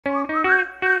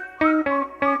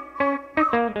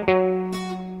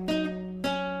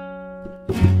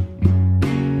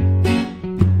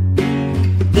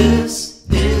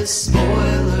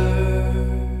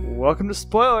Welcome to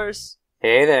Spoilers.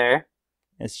 Hey there.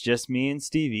 It's just me and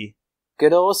Stevie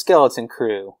Good old skeleton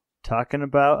crew. talking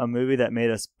about a movie that made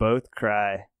us both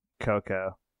cry,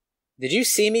 Coco. Did you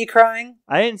see me crying?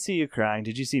 I didn't see you crying.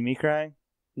 Did you see me crying?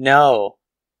 No.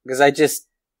 Because I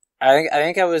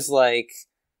think I was like,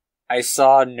 I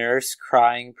saw a nurse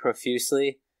crying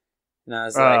profusely. And I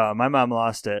was like, My mom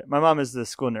lost it. My mom is the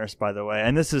school nurse, by the way.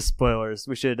 And this is Spoilers.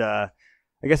 We should, I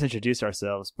guess, introduce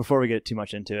ourselves before we get too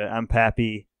much into it. I'm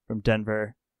Pappy from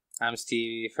Denver. I'm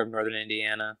Stevie from Northern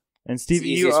Indiana. And It's the Stevie,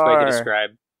 you easiest way to are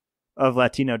describe. of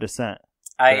Latino descent.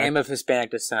 I correct? am of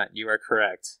Hispanic descent. You are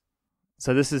correct.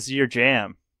 So this is your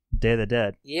jam, Day of the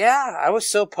Dead. Yeah, I was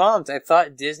so pumped. I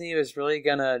thought Disney was really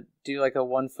gonna do like a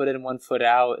 1 foot in, 1 foot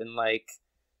out and like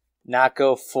not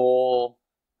go full,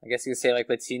 I guess you could say like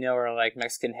Latino or like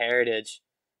Mexican heritage.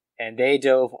 And they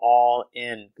dove all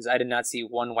in because I did not see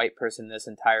one white person in this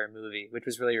entire movie, which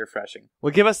was really refreshing.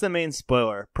 Well, give us the main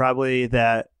spoiler. Probably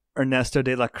that Ernesto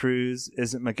de la Cruz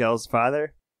isn't Miguel's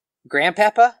father.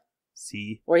 Grandpapa?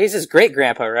 See, Well, he's his great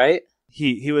grandpa, right?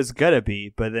 he was gonna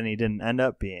be, but then he didn't end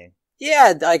up being.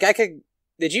 Yeah, like I could.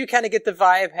 Did you kind of get the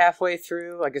vibe halfway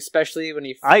through? Like especially when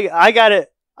he. I got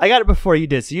it. I got it before you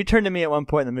did. So you turned to me at one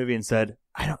point in the movie and said,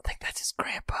 "I don't think that's his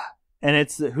grandpa." And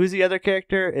it's who's the other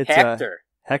character? It's Hector.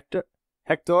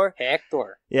 Hector.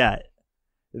 Yeah,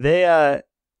 they.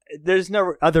 There's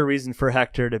no other reason for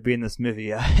Hector to be in this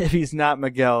movie if he's not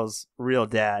Miguel's real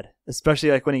dad.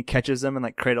 Especially like when he catches him and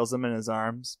like cradles him in his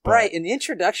arms. But... Right, and the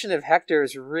introduction of Hector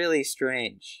is really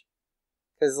strange.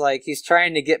 Because, like, he's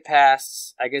trying to get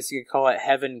past, I guess you could call it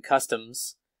heaven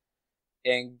customs,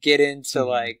 and get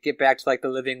into, get back to, like, the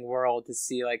living world to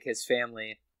see, like, his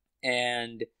family.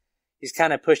 And he's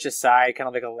kind of pushed aside, kind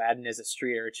of like Aladdin as a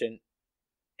street urchin.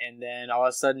 And then all of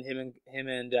a sudden, him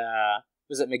and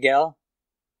was it Miguel?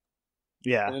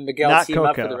 Yeah. Him and Miguel not team Coco.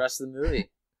 up for the rest of the movie.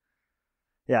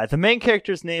 Yeah, the main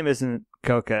character's name isn't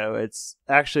Coco. It's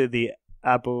actually the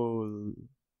abuela,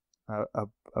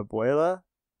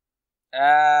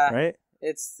 right?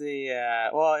 It's the,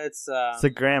 it's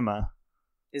the grandma.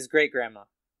 his great-grandma.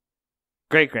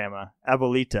 Great-grandma.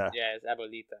 Abuelita. Yeah, it's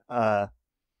Abuelita.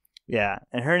 Yeah,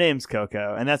 and her name's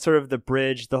Coco. And that's sort of the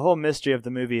bridge. The whole mystery of the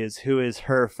movie is who is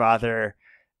her father,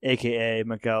 a.k.a.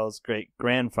 Miguel's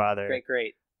great-grandfather.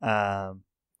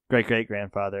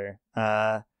 Great-great-grandfather.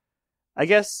 I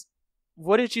guess,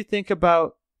 what did you think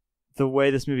about the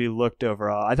way this movie looked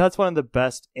overall? I thought it's one of the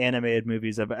best animated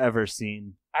movies I've ever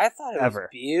seen. I thought it was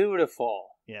beautiful.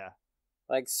 Yeah.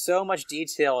 Like, so much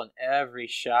detail in every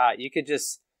shot. You could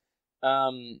just...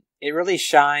 it really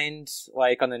shined,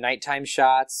 like, on the nighttime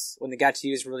shots, when they got to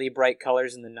use really bright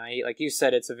colors in the night. Like you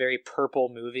said, it's a very purple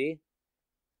movie.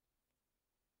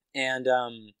 And,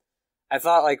 I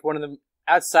thought, like, one of the...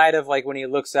 Outside of, like, when he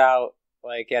looks out,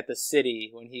 like, at the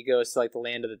city, when he goes to, like, the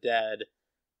land of the dead,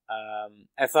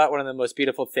 I thought one of the most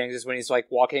beautiful things is when he's, like,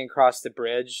 walking across the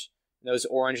bridge, and those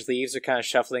orange leaves are kind of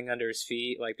shuffling under his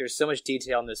feet. Like, there's so much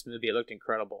detail in this movie. It looked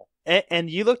incredible. And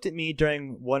you looked at me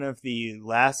during one of the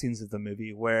last scenes of the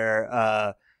movie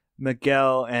where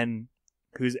Miguel and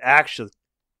who's actually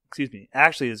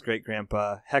his great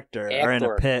grandpa Hector are in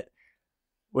a pit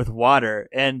with water,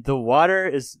 and the water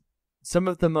is some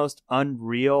of the most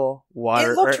unreal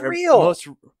water. It looked real.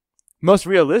 Most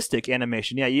realistic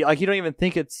animation. Yeah, you don't even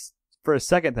think it's for a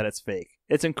second that it's fake.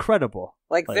 It's incredible.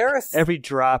 Like there are every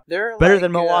drop better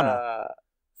than Moana.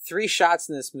 3 shots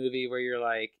in this movie where you're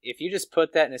like, if you just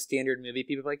put that in a standard movie,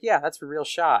 people are like, yeah, that's a real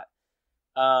shot.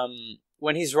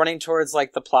 When he's running towards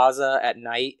like the plaza at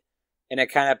night, and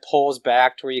it kind of pulls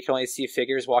back to where you can only see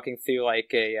figures walking through like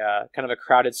a kind of a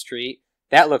crowded street.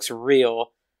 That looks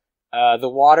real. The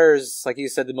water's, like you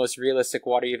said, the most realistic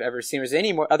water you've ever seen. Is there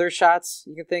any more other shots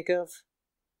you can think of?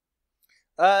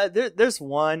 There's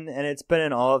one, and it's been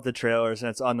in all of the trailers, and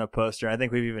it's on the poster. I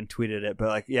think we've even tweeted it. But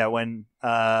like, yeah, when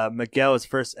Miguel is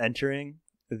first entering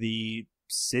the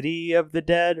city of the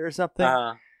dead or something,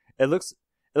 it looks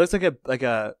like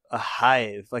a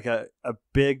hive, like a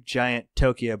big giant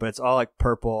Tokyo, but it's all like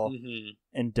purple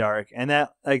and dark. And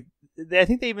that, like, I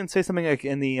think they even say something like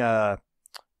in the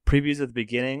previews at the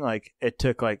beginning, like it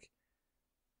took like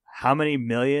how many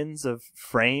millions of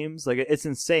frames? Like, it's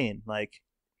insane. Like.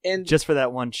 And just for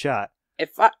that one shot.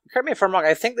 Correct me if I'm wrong,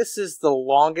 I think this is the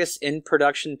longest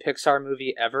in-production Pixar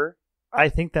movie ever. I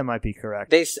think that might be correct.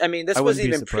 This wasn't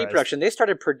even pre-production. They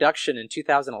started production in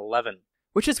 2011.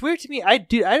 Which is weird to me. I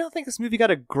don't think this movie got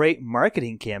a great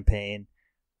marketing campaign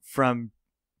from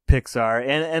Pixar.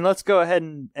 And let's go ahead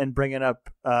and bring it up.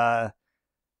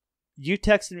 You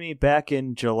texted me back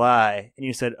in July, and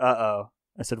you said, "Uh-oh."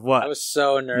 I said, "What?" I was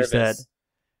so nervous.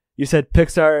 You said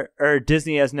Pixar or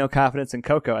Disney has no confidence in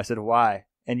Coco. I said, why?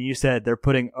 And you said they're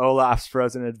putting Olaf's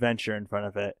Frozen Adventure in front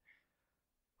of it.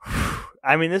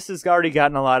 I mean, this has already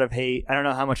gotten a lot of hate. I don't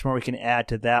know how much more we can add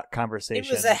to that conversation.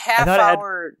 It was a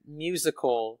half-hour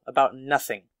musical about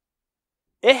nothing.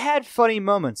 It had funny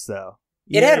moments, though.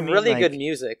 It had really good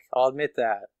music. I'll admit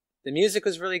that. The music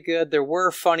was really good. There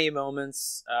were funny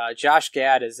moments. Josh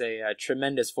Gad is a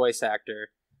tremendous voice actor.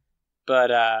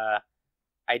 But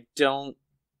I don't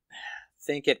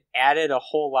think it added a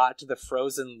whole lot to the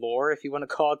Frozen lore, if you want to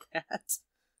call it that.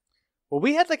 Well,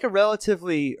 we had like a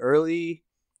relatively early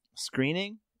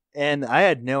screening, and I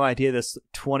had no idea this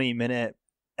 20-minute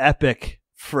epic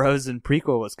Frozen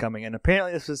prequel was coming. And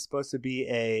apparently this was supposed to be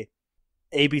a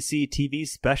ABC TV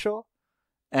special,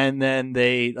 and then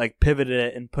they like pivoted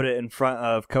it and put it in front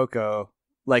of Coco,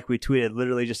 like we tweeted,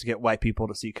 literally just to get white people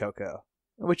to see Coco,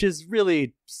 which is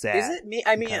really sad. Is it me?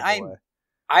 I mean,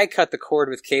 I cut the cord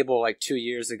with cable like 2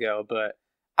 years ago, but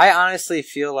I honestly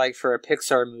feel like for a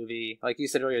Pixar movie, like you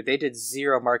said earlier, they did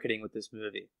zero marketing with this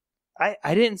movie.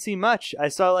 I didn't see much. I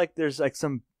saw like there's like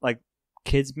some like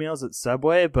kids meals at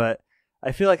Subway, but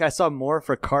I feel like I saw more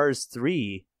for Cars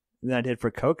 3 than I did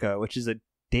for Coco, which is a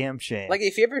damn shame. Like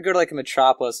if you ever go to like a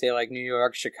metropolis, say like New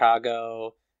York,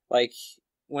 Chicago, like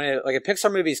when like a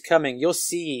Pixar movie's coming, you'll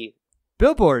see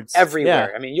billboards everywhere.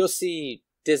 Yeah. I mean, you'll see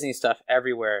Disney stuff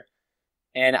everywhere.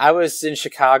 And I was in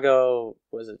Chicago,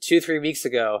 was it 2-3 weeks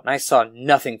ago, and I saw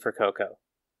nothing for Coco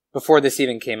before this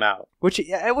even came out. Which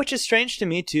is strange to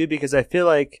me too, because I feel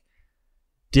like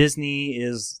Disney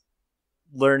is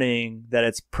learning that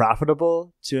it's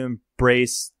profitable to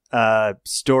embrace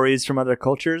stories from other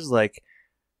cultures, like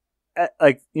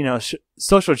you know,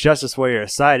 social justice warrior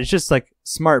aside, it's just like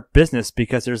smart business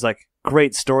because there's like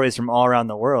great stories from all around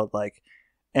the world, like,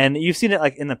 and you've seen it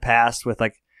like in the past with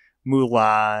like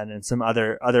Mulan and some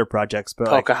other projects, but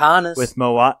Pocahontas,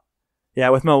 like,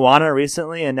 with Moana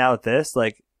recently, and now this,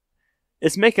 like,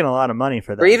 it's making a lot of money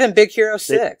for them. Or even Big Hero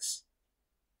 6.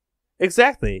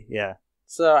 Exactly, yeah.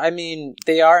 So I mean,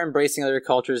 they are embracing other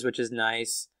cultures, which is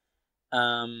nice.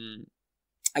 I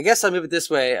guess I'll move it this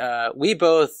way. We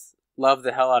both love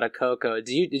the hell out of Coco.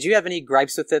 Did you have any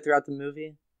gripes with it throughout the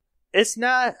movie? It's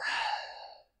not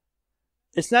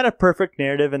a perfect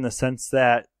narrative in the sense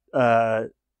that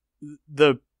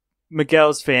the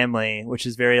Miguel's family, which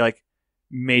is very like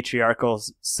matriarchal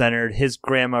centered, his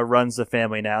grandma runs the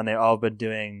family now, and they've all been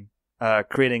doing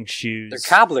creating shoes.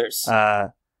 They're cobblers.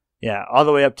 Yeah, all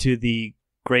the way up to the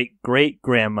great great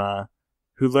grandma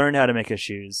who learned how to make his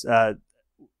shoes.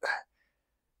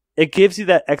 It gives you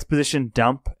that exposition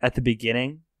dump at the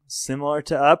beginning, similar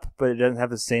to Up, but it doesn't have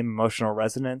the same emotional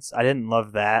resonance. I didn't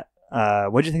love that.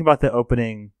 What did you think about the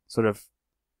opening sort of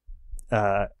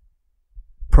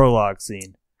prologue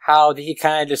scene? How he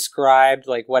kind of described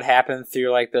like what happened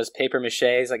through like those paper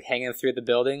maches like hanging through the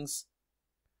buildings.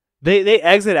 They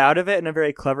exit out of it in a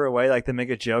very clever way. Like they make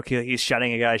a joke. He's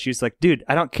shouting at a guy. She's like, "Dude,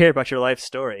 I don't care about your life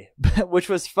story," which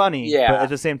was funny. Yeah. But at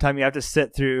the same time, you have to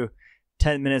sit through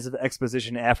 10 minutes of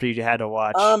exposition after you had to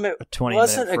watch a 20-minute Frozen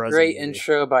wasn't a great movie.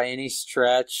 intro by any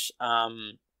stretch.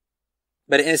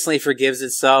 But it instantly forgives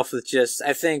itself with just,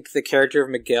 I think the character of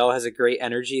Miguel has a great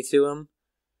energy to him.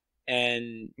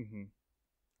 And,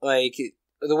 like,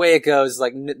 the way it goes,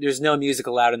 like, there's no music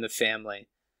allowed in the family.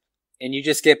 And you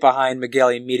just get behind Miguel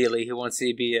immediately, who wants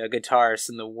to be a guitarist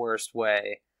in the worst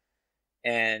way.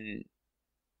 And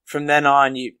from then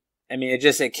on,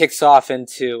 it kicks off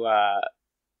into,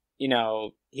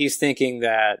 he's thinking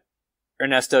that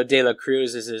Ernesto de la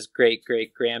Cruz is his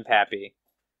great-great-grandpappy.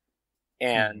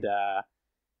 And,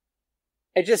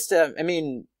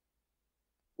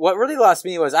 what really lost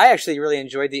me was I actually really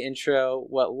enjoyed the intro.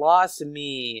 What lost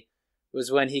me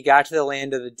was when he got to the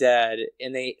land of the dead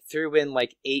and they threw in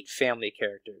like 8 family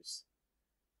characters.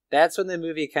 That's when the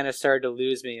movie kind of started to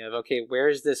lose me of, okay, where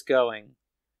is this going?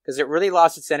 Because it really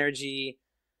lost its energy.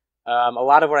 A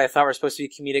lot of what I thought were supposed to be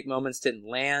comedic moments didn't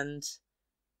land.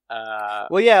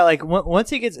 Well, yeah, like once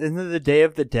he gets into the Day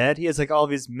of the Dead, he has like all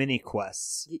these mini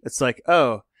quests. It's like,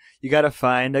 oh, you got to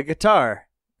find a guitar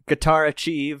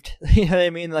achieved. You know what I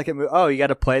mean? Like, oh, you got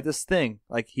to play this thing.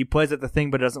 Like he plays at the thing,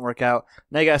 but it doesn't work out.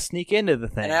 Now you got to sneak into the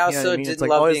thing. And I also did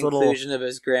love the inclusion of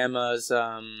his grandma's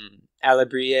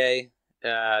Alabrie,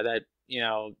 that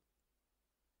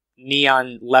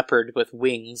neon leopard with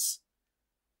wings.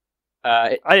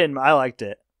 I didn't. I liked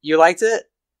it. You liked it?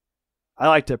 I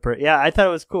liked it. Yeah, I thought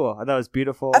it was cool. I thought it was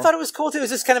beautiful. I thought it was cool too. It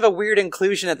was just kind of a weird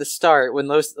inclusion at the start when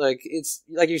those, like, it's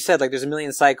like you said, like there's a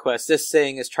million side quests. This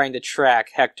thing is trying to track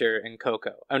Hector and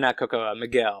Coco. Oh, not Coco,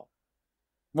 Miguel.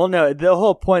 Well, no, the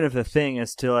whole point of the thing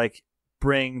is to like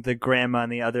bring the grandma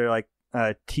and the other like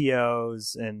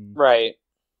tios and right.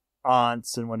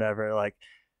 aunts and whatever. Like,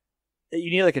 you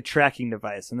need like a tracking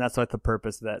device, and that's what the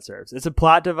purpose of that serves. It's a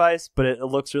plot device, but it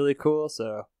looks really cool,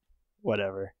 so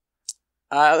whatever.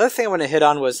 The other thing I want to hit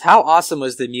on was how awesome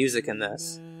was the music in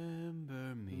this.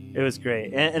 It was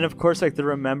great, and of course, like the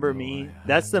 "Remember Me."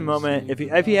 That's the moment. If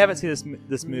you haven't seen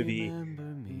this movie,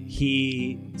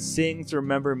 he sings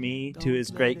 "Remember Me" to his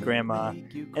great grandma,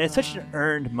 and it's such an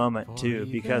earned moment too,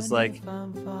 because like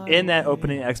in that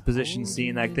opening exposition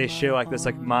scene, like they show like this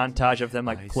like montage of them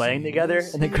like playing together,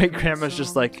 and the great grandma's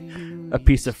just like a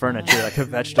piece of furniture, like a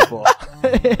vegetable,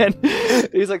 and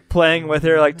he's like playing with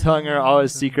her, like telling her all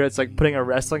his secrets, like putting a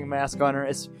wrestling mask on her.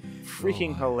 It's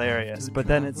freaking hilarious, but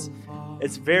then it's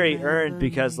very earned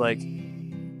because like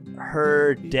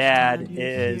her dad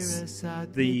is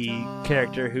the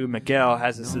character who Miguel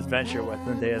has this adventure with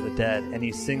in the Day of the Dead, and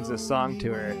he sings a song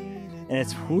to her, and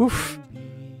it's woof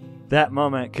that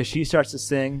moment because she starts to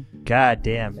sing. God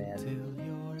damn,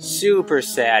 man, super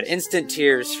sad, instant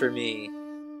tears for me.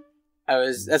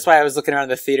 That's why I was looking around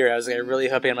the theater. I was like, really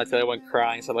hoping I'm not the only one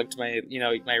crying. So I looked to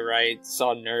my right,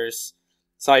 saw a nurse,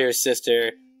 saw your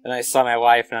sister, and I saw my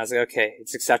wife, and I was like, okay,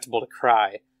 it's acceptable to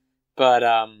cry. But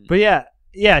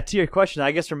yeah. To your question,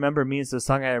 I guess "Remember Me" is the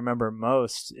song I remember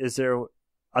most. Is there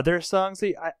other songs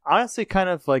that I honestly kind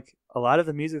of like? A lot of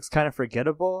the music's kind of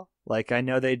forgettable. Like I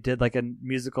know they did like a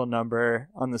musical number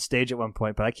on the stage at one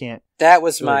point, but I can't. That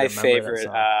was really my favorite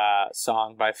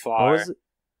song by far. What was it?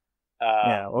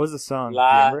 What was the song?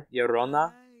 La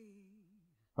Llorona.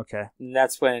 Okay. And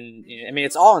that's when,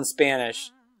 it's all in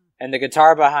Spanish, and the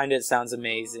guitar behind it sounds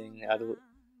amazing.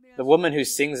 The woman who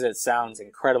sings it sounds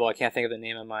incredible. I can't think of the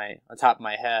name on top of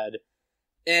my head.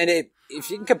 And if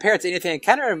you can compare it to anything, it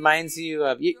kind of reminds you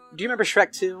of. Do you remember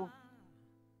Shrek 2?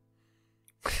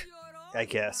 I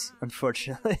guess,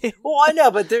 unfortunately. Well, I know,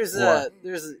 but there's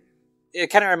it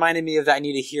kind of reminded me of the "I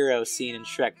Need a Hero" scene in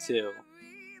Shrek 2.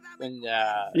 And,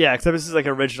 yeah, except this is like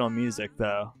original music,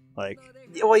 though. Like,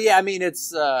 well, yeah,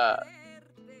 it's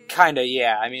kind of,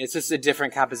 yeah. It's just a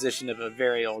different composition of a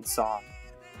very old song,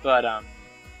 but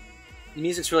the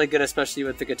music's really good, especially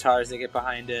with the guitars they get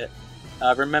behind it.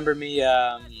 "Remember Me."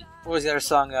 What was the other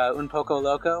song? "Un Poco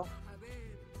Loco."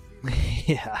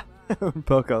 Yeah, "Un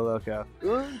Poco Loco."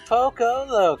 "Un Poco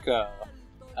Loco."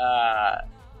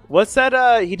 What's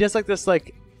that? He does like this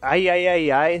like ay ay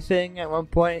ay ay thing at one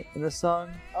point in the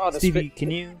song. Oh, Stevie,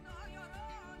 can you?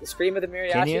 The scream of the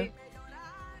mariachi?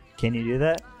 Can you do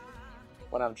that?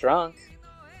 When I'm drunk.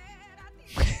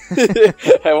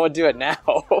 I won't do it now.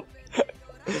 All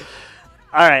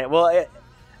right. Well,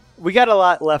 we got a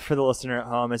lot left for the listener at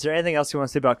home. Is there anything else you want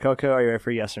to say about Coco? Are you ready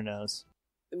for yes or no's?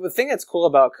 The thing that's cool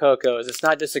about Coco is it's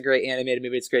not just a great animated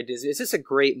movie. It's great Disney. It's just a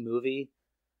great movie.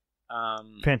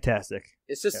 Fantastic.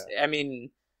 It's just,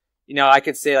 yeah. I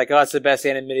could say like, oh, it's the best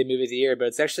animated movie of the year, but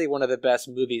it's actually one of the best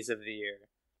movies of the year.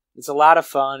 It's a lot of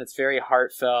fun. It's very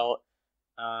heartfelt.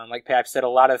 Like Pap said, a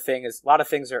lot of things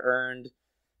are earned,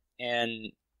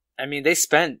 and they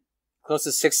spent close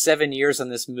to 6-7 years on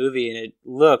this movie, and it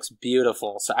looks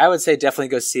beautiful. So I would say definitely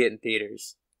go see it in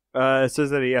theaters. So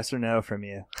is that a yes or no from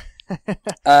you?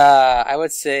 I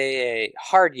would say a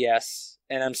hard yes,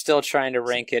 and I'm still trying to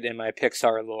rank it in my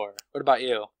Pixar lore. What about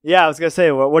you? Yeah, I was gonna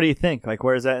say, what do you think? Like,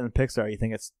 where is that in Pixar? You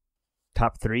think it's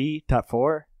top 3, top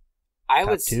 4? I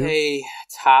would say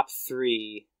top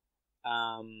 3.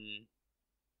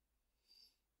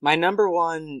 My number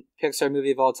one Pixar movie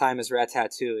of all time is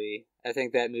Ratatouille. I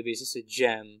think that movie is just a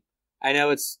gem. I know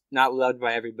it's not loved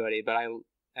by everybody, but I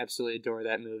absolutely adore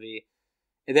that movie.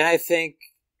 And then I think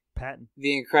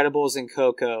The Incredibles and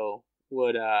Coco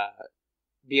would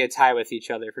be a tie with each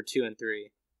other for 2 and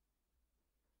 3.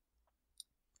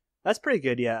 That's pretty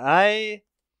good, yeah. I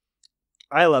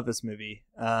love this movie.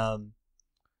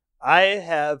 I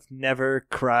have never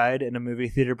cried in a movie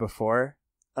theater before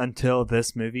until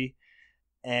this movie.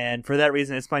 And for that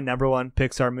reason, it's my number one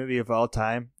Pixar movie of all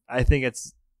time. I think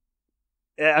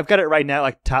I've got it right now,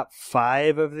 like top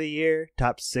 5 of the year,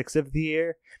 top 6 of the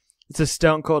year. It's a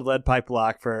stone cold lead pipe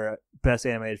lock for best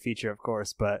animated feature, of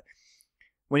course. But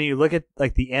when you look at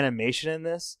like the animation in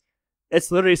this,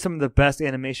 it's literally some of the best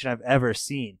animation I've ever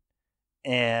seen.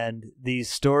 And the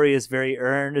story is very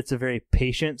earned. It's a very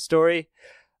patient story.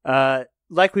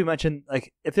 Like we mentioned,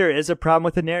 like if there is a problem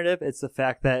with the narrative, it's the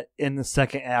fact that in the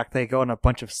second act they go on a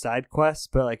bunch of side quests,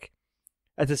 but like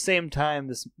at the same time,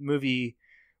 this movie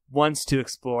wants to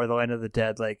explore the land of the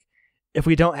dead. Like if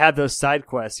we don't have those side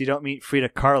quests, you don't meet Frida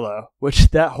Kahlo,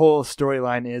 which that whole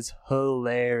storyline is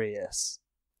hilarious.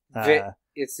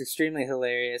 It's extremely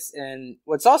hilarious, and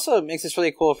what's also makes this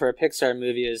really cool for a Pixar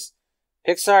movie is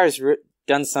Pixar has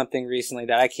done something recently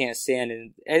that I can't stand,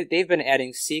 and they've been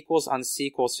adding sequels on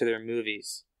sequels to their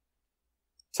movies.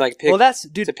 To like to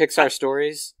Pixar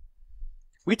stories.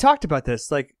 We talked about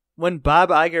this. Like when Bob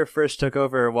Iger first took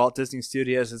over Walt Disney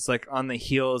Studios, it's like on the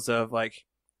heels of like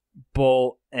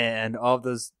Bolt and all of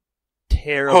those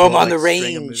terrible Home on like, the string of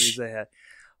Range movies they had.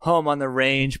 Home on the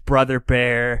Range, Brother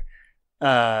Bear,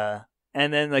 and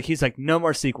then like he's like, no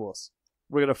more sequels.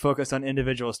 We're gonna focus on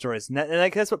individual stories, and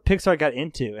like that's what Pixar got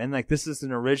into. And like this is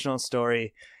an original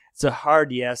story. It's a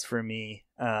hard yes for me.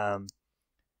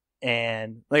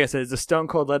 And like I said, it's a stone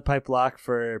cold lead pipe lock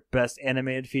for best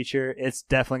animated feature. It's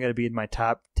definitely going to be in my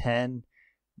top 10.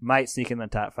 Might sneak in the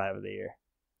top 5 of the year.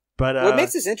 But what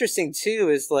makes this interesting too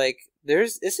is like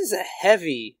this is a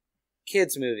heavy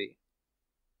kids movie.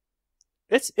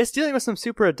 It's dealing with some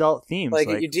super adult themes. Like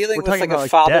you're dealing with like a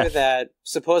father that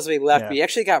supposedly left, but he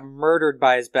actually got murdered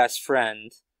by his best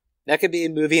friend. That could be a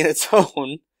movie in its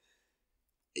own.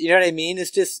 You know what I mean?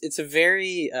 It's a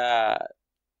very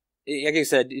like I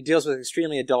said, it deals with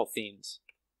extremely adult themes.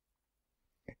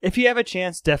 If you have a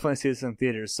chance, definitely see this in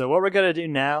theaters. So what we're going to do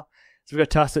now is we're going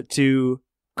to toss it to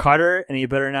Carter, and he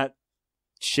better not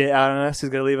shit out on us.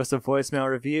 He's going to leave us a voicemail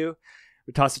review.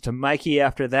 We toss it to Mikey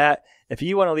after that. If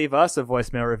you want to leave us a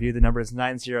voicemail review, the number is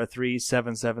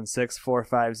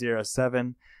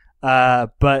 903-776-4507.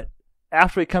 But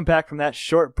after we come back from that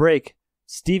short break,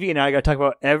 Stevie and I are going to talk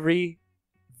about every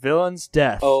villain's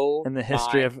death in the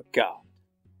history of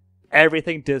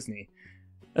everything Disney.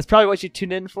 That's probably what you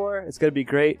tuned in for. It's going to be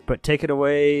great, but take it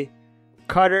away,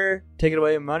 Carter. Take it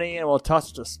away, Money, and we'll toss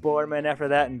it to Spoiler Man after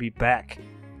that and be back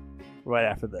right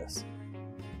after this.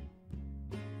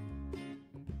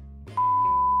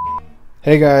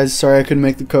 Hey guys, sorry I couldn't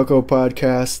make the Coco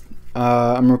podcast.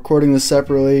 I'm recording this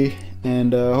separately,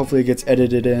 and hopefully it gets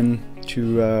edited in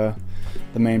to the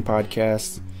main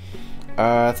podcast.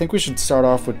 I think we should start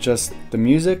off with just the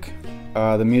music.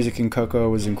 The music in Coco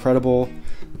was incredible.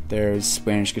 There's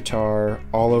Spanish guitar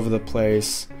all over the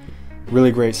place.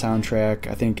 Really great soundtrack.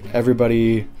 I think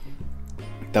everybody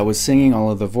that was singing,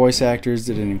 all of the voice actors,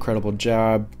 did an incredible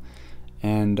job.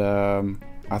 And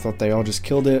I thought they all just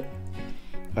killed it.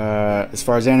 As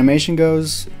far as animation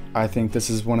goes, I think this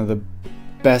is one of the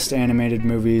best animated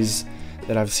movies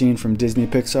that I've seen from Disney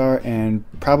Pixar, and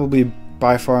probably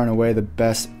by far and away the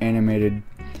best animated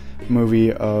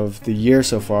movie of the year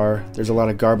so far. There's a lot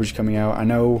of garbage coming out. I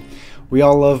know we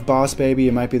all love Boss Baby.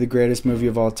 It might be the greatest movie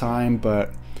of all time,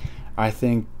 but I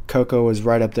think Coco is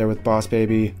right up there with Boss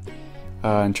Baby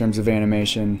in terms of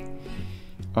animation.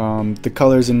 The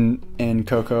colors in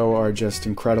Coco are just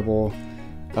incredible.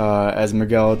 As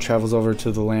Miguel travels over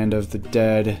to the land of the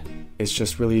dead, it's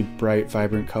just really bright,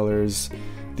 vibrant colors.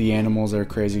 The animals are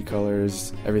crazy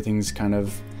colors. Everything's kind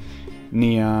of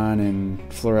neon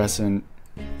and fluorescent.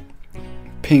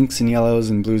 Pinks and yellows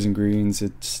and blues and greens.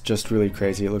 It's just really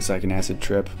crazy. It looks like an acid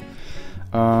trip.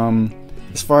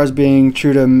 As far as being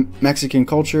true to Mexican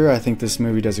culture, I think this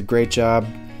movie does a great job.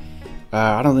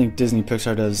 I don't think Disney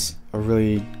Pixar does a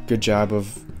really good job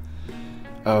of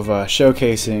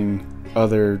showcasing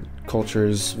other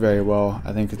cultures very well.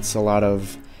 I think it's a lot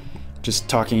of just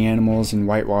talking animals and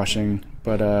whitewashing,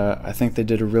 but I think they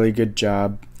did a really good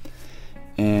job.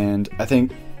 And I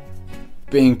think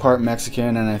being part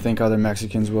Mexican, and I think other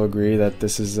Mexicans will agree, that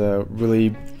this is a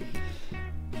really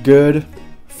good,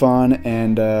 fun,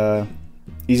 and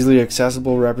easily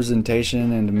accessible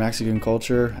representation into Mexican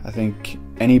culture. I think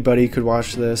anybody could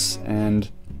watch this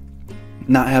and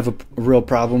not have a real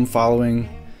problem following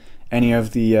any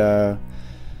of the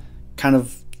kind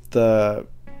of the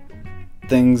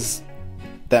things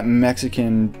that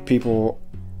Mexican people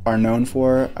are known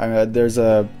for. There's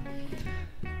a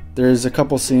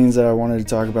couple scenes that I wanted to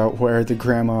talk about where the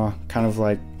grandma kind of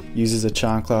like uses a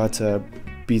chancla to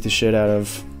beat the shit out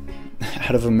of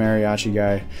a mariachi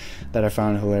guy that I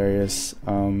found hilarious.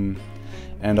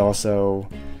 And also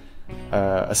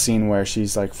a scene where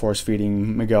she's like force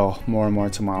feeding Miguel more and more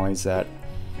tamales that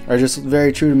are just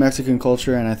very true to Mexican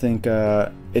culture, and I think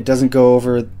it doesn't go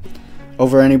over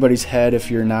anybody's head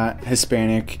if you're not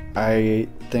Hispanic. I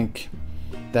think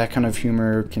that kind of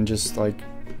humor can just like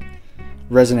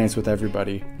resonates with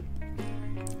everybody.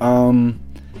 I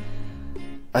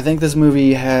think this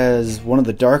movie has one of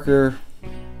the darker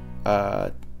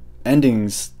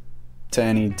endings to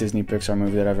any Disney Pixar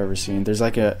movie that I've ever seen. There's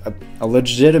like a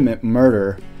legitimate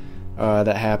murder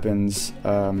that happens.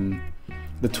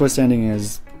 The twist ending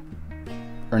is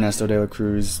Ernesto de la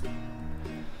Cruz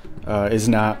is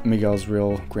not Miguel's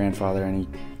real grandfather, and he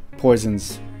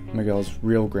poisons Miguel's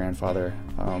real grandfather.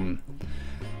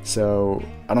 So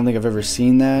I don't think I've ever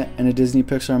seen that in a Disney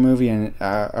Pixar movie, and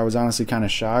I was honestly kind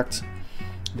of shocked.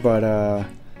 But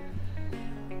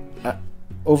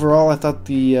overall, I thought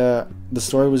the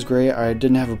story was great. I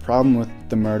didn't have a problem with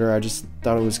the murder. I just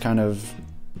thought it was kind of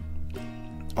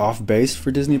off base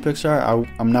for Disney Pixar.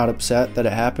 I'm not upset that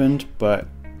it happened, but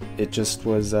it just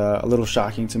was a little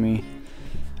shocking to me.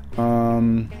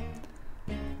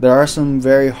 There are some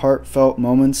very heartfelt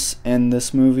moments in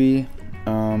this movie.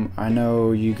 I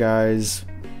know you guys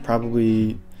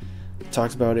probably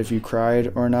talked about if you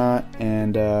cried or not,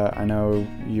 and I know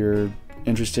you're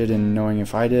interested in knowing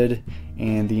if I did,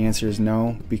 and the answer is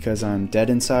no, because I'm dead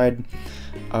inside.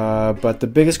 But the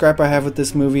biggest gripe I have with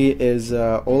this movie is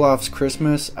Olaf's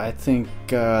Christmas. I think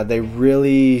they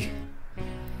really...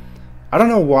 I don't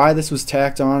know why this was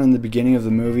tacked on in the beginning of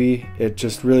the movie. It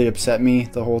just really upset me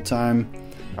the whole time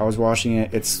I was watching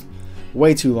it. It's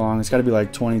way too long. It's got to be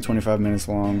like 20-25 minutes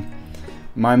long.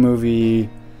 My movie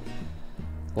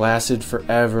lasted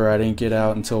forever. I didn't get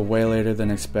out until way later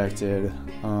than expected.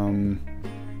 I'm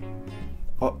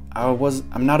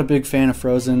not a big fan of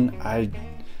Frozen. I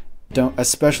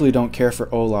especially don't care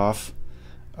for Olaf.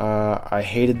 I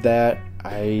hated that.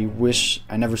 I wish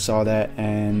I never saw that,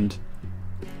 and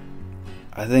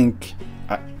I think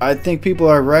people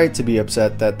are right to be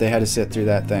upset that they had to sit through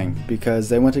that thing, because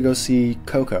they went to go see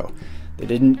Coco. They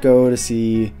didn't go to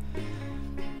see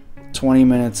 20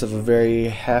 minutes of a very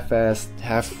half-assed,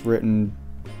 half-written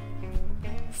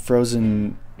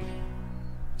Frozen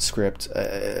script.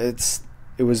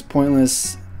 It was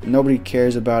pointless. Nobody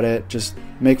cares about it. Just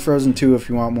make Frozen 2 if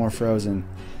you want more Frozen.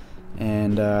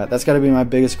 And that's got to be my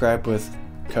biggest gripe with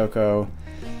Coco.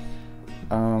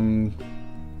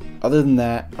 Other than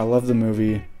that, I love the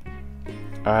movie.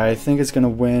 I think it's going to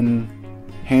win,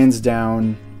 hands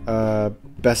down,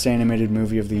 Best Animated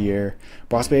Movie of the Year.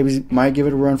 Boss Baby might give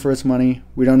it a run for its money.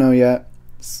 We don't know yet.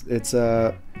 It's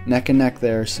neck and neck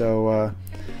there, so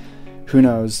who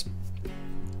knows.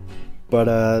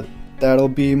 But that'll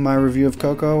be my review of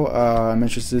Coco. I'm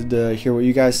interested to hear what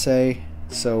you guys say.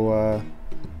 So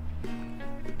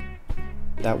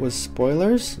that was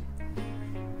spoilers.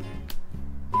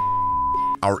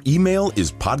 Our email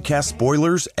is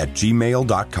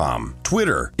podcastspoilers@gmail.com.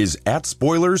 Twitter is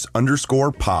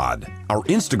 @spoilers_pod. Our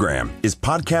Instagram is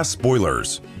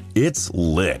podcastspoilers. It's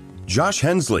lit. Josh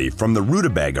Hensley from the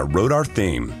Rutabaga wrote our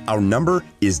theme. Our number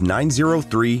is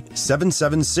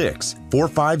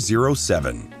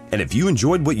 903-776-4507. And if you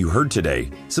enjoyed what you heard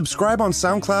today, subscribe on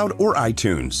SoundCloud or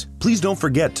iTunes. Please don't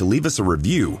forget to leave us a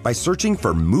review by searching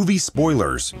for Movie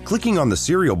Spoilers, clicking on the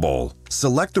cereal bowl,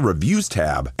 select the Reviews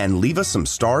tab, and leave us some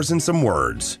stars and some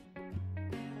words.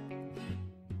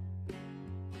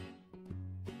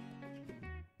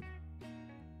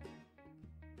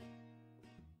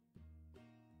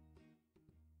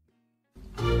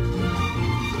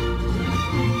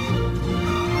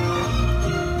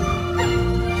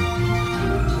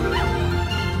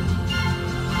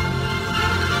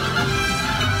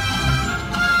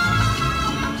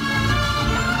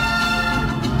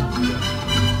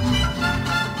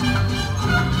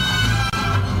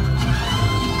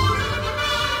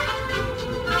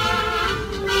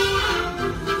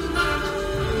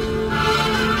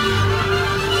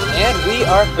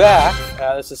 Are back.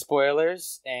 This is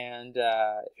Spoilers, and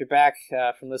if you're back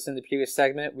from listening to the previous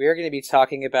segment, we're going to be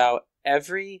talking about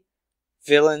every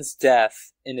villain's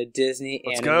death in a Disney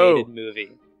animated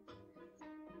movie.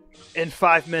 In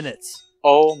 5 minutes.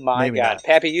 Oh my Maybe god. not.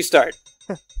 Pappy, you start.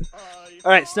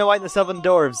 Alright, Snow White and the Seven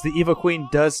Dwarfs. The evil queen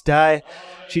does die.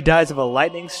 She dies of a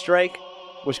lightning strike,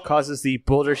 which causes the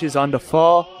boulder she's on to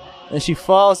fall. And she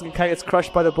falls and kind of gets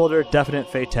crushed by the boulder. Definite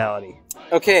fatality.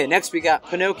 Okay, next we got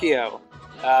Pinocchio.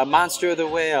 Monster of the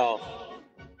Whale.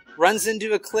 Runs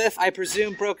into a cliff, I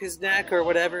presume broke his neck or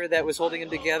whatever that was holding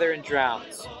him together, and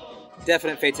drowns.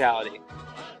 Definite fatality.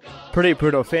 Pretty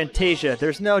brutal. Fantasia.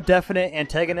 There's no definite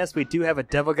antagonist. We do have a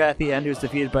devil guy at the end who's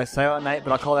defeated by Silent Night,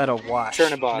 but I'll call that a wash.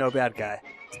 Chernabog. No bad guy.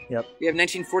 Yep. We have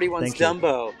 1941's Thank you.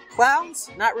 Dumbo.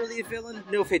 Clowns? Not really a villain.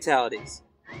 No fatalities.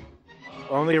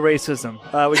 Only racism.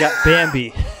 We got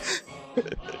Bambi.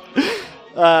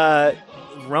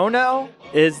 Rono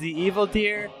is the evil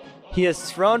deer. He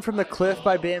is thrown from the cliff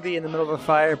by Bambi in the middle of a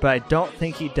fire, but I don't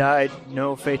think he died.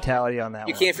 No fatality on that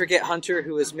You one. can't forget Hunter,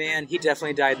 who is man. He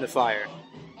definitely died in the fire.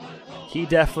 He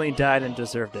definitely died and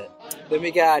deserved it. Then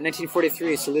we got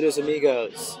 1943, Saludos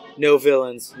Amigos. No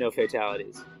villains, no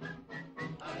fatalities.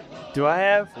 Do I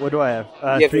have? What do I have? You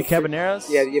have Three the three- Caballeros?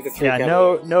 Yeah, you have the three Yeah,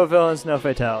 Caballeros. no villains, no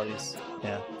fatalities.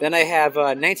 Yeah. Then I have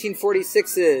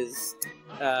 1946's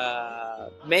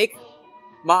Make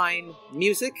Mine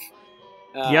Music.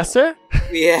 Yes, sir?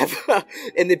 We have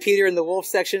in the Peter and the Wolf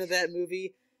section of that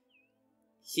movie,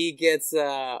 He gets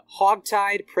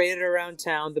hogtied, paraded around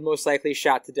town, the most likely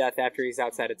shot to death after he's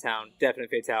outside of town. Definite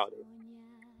fatality.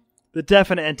 The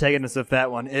definite antagonist of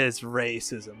that one is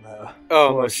racism, though.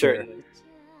 Oh, most certainly.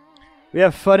 We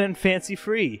have Fun and Fancy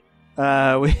Free. We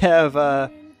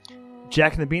have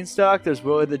Jack and the Beanstalk. There's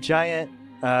Willie the Giant.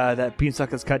 That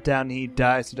Beanstalk is cut down and he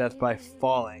dies to death by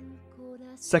falling.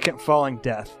 Second falling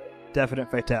death. Definite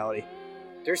fatality.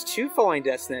 There's 2 falling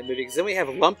deaths in that movie, because then we have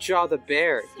Lumpjaw the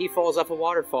Bear. He falls off a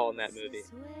waterfall in that movie.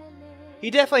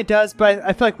 He definitely does, but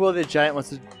I feel like Willie the Giant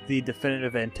was the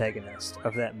definitive antagonist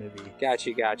of that movie.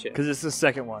 Gotcha. Because it's the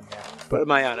second one, yeah. But what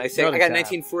am I on? I got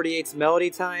 1948's Melody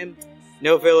Time.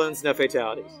 No villains, no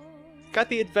fatalities. Got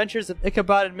the Adventures of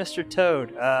Ichabod and Mr.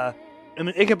 Toad. In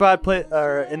the Ichabod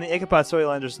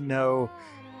storyline, there's no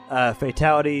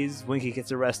fatalities. Winky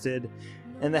gets arrested,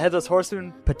 and the Headless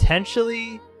Horseman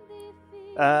potentially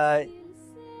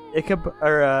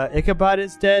Ichabod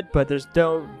is dead, but there's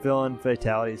no villain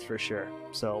fatalities for sure.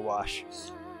 So wash.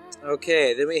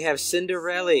 Okay, then we have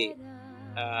Cinderella.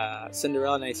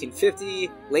 Cinderella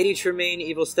 1950. Lady Tremaine,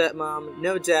 evil stepmom.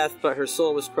 No death, but her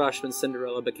soul was crushed when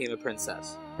Cinderella became a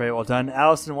princess. Very well done.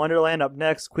 Alice in Wonderland up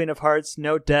next. Queen of Hearts.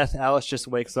 No death. Alice just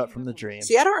wakes up from the dream.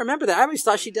 See, I don't remember that. I always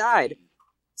thought she died.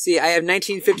 See, I have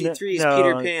 1953's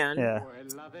Peter Pan.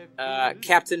 Yeah.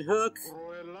 Captain Hook.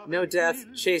 No death.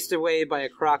 Chased away by a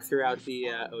croc throughout the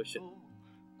ocean.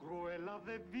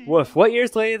 Woof. What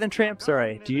year's Lady and the Tramp?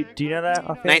 Sorry. Do you know that?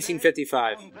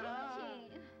 1955.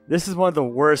 This is one of the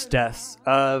worst deaths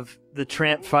of the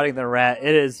tramp fighting the rat.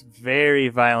 It is very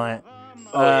violent.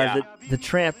 The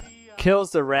tramp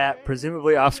kills the rat,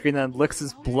 presumably off screen, then licks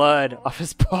his blood off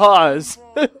his paws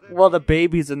while the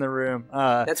baby's in the room.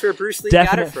 That's where Bruce Lee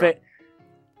got it from.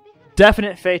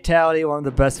 Definite fatality, one of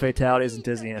the best fatalities in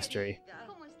Disney history.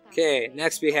 Okay,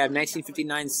 next we have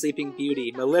 1959 Sleeping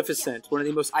Beauty, Maleficent, one of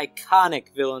the most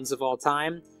iconic villains of all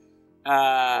time.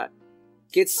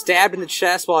 Gets stabbed in the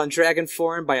chest while in dragon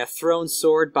form by a thrown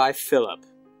sword by Philip.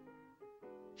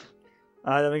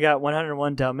 Then we got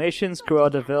 101 Dalmatians,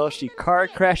 Cruella de Vil. She car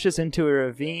crashes into a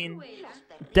ravine.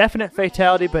 Definite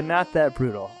fatality, but not that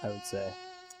brutal, I would say.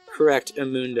 Correct,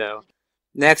 Amundo.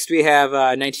 Next we have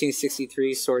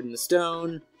 1963 Sword in the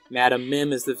Stone. Madam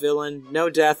Mim is the villain. No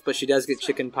death, but she does get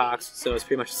chicken pox, so it's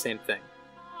pretty much the same thing.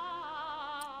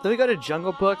 Then we go to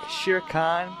Jungle Book, Shere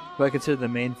Khan, who I consider the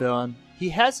main villain. He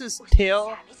has his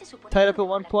tail tied up at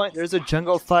one point. There's a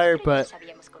jungle fire, but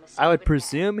I would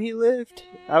presume he lived.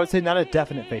 I would say not a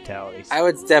definite fatality. I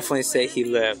would definitely say he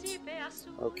lived.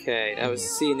 Okay, that was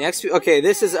C. Next, okay,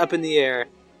 this is up in the air.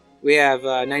 We have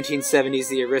 1970s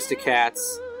The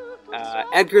Aristocats,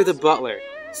 Edgar the Butler.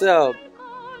 So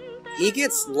he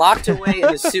gets locked away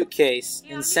in a suitcase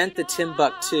and sent to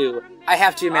Timbuktu. I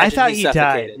have to imagine I thought he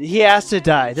suffocated. died. He has to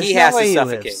die. There's he no has way to he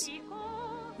suffocate. lives.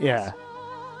 Yeah.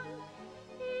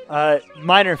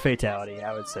 Minor fatality,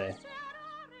 I would say.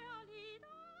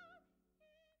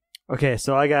 Okay,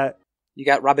 so I got... You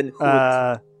got Robin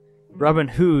Hood. Robin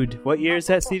Hood. What year is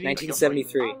that, Stevie?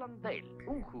 1973.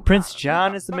 Prince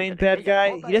John is the main bad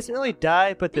guy. He doesn't really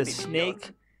die, but the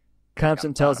snake comes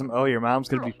and tells him, "Oh, your mom's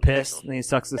gonna be pissed," and he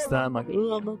sucks his thumb like,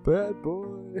 "Oh, I'm a bad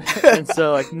boy." And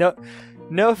so, like,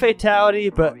 no fatality,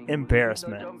 but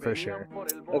embarrassment for sure.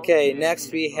 Okay,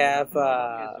 next we have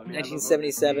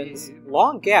 1977's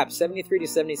long gap, 73 to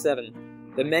 77.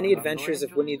 The Many Adventures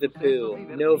of Winnie the Pooh.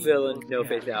 No villain, no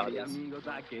fatalities.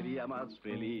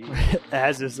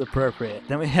 As is appropriate.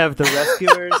 Then we have the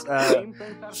Rescuers,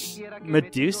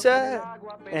 Medusa,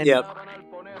 and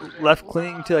left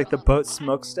clinging to like the boat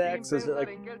smokestacks as it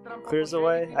like clears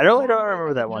away. I really don't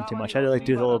remember that one too much. I had to like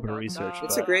do a little bit of research.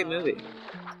 It's a great movie.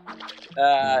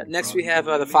 Next we have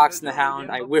The Fox and the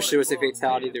Hound. I wish there was a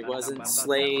fatality. There wasn't.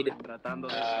 Slade,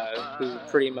 who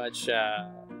pretty much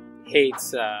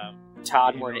hates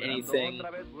Todd more than anything.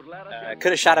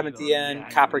 Could have shot him at the end.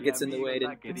 Copper gets in the way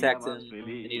to protect him, and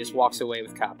he just walks away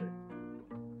with Copper.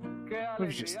 It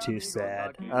was just too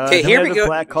sad. Okay, here we go.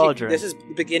 Black Cauldron. This is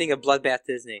the beginning of Bloodbath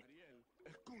Disney.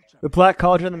 The Black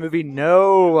Cauldron, the movie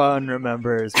no one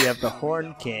remembers. We have the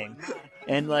Horn King.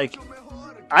 And, like,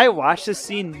 I watched this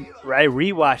scene, I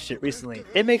rewatched it recently.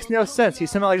 It makes no sense. He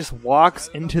somehow just walks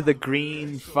into the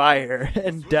green fire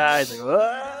and dies. Like,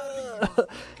 whoa!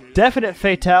 Definite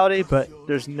fatality, but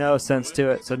there's no sense to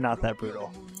it, so not that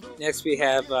brutal. Next we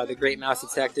have The Great Mouse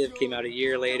Detective. Came out a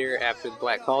year later after The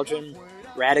Black Cauldron.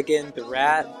 Ratigan the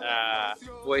Rat,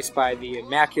 voiced by the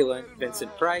immaculate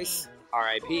Vincent Price,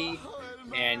 R.I.P.,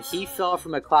 and he fell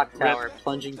from a clock tower,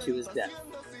 plunging to his death.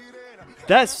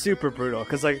 That's super brutal,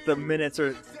 because like the minutes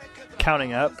are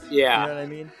counting up. Yeah. You know what I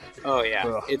mean? Oh, yeah.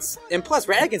 Ugh. And plus,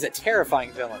 Ratigan's a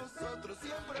terrifying villain.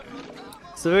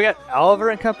 So we got Oliver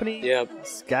and Company. Yep.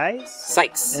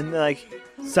 Sykes. And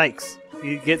Sykes.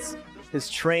 He gets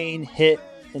his train hit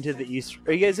into the East.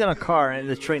 Or he gets in a car and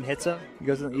the train hits him. He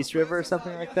goes in the East River or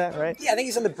something like that, right? Yeah, I think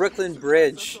he's on the Brooklyn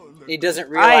Bridge. He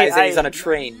doesn't realize that he's on a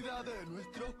train.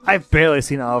 I've barely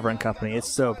seen Oliver and Company.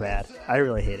 It's so bad. I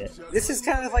really hate it. This is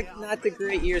kind of like not the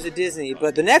great years of Disney,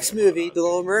 but the next movie, The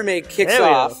Little Mermaid, kicks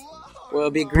off. Will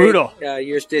be great. Brutal.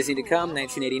 Years Disney to come,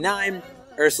 1989.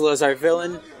 Ursula's our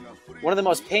villain. One of the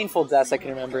most painful deaths I can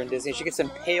remember in Disney. She gets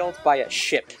impaled by a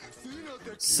ship.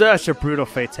 Such a brutal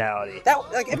fatality.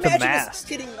 Imagine this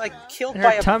getting killed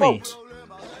by a boat.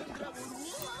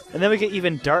 And then we get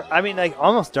even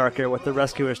almost darker with the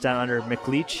rescuers down under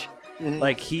McLeach.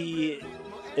 Mm-hmm. He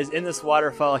is in this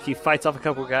waterfall. He fights off a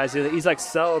couple guys. He's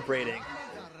celebrating,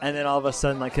 and then all of a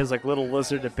sudden, his little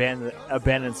lizard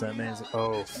abandons him, and he's like,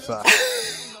 "Oh fuck!"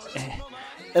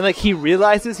 and he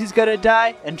realizes he's gonna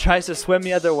die and tries to swim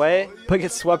the other way, but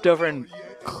gets swept over and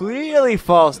clearly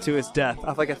falls to his death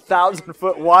off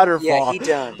 1,000-foot waterfall. Yeah, he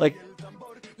done.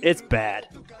 It's bad.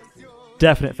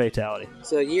 Definite fatality.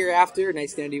 So a year after,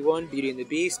 1991, Beauty and the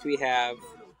Beast, we have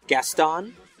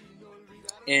Gaston,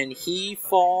 and he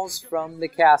falls from the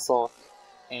castle,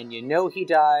 and he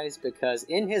dies because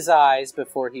in his eyes,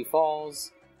 before he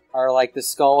falls, are the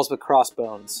skulls with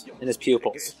crossbones in his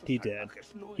pupils. He did.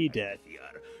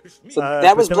 So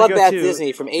that was Bloodbath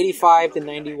Disney from 85 to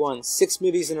 91. 6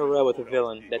 movies in a row with a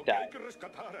villain that died.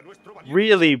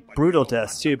 Really brutal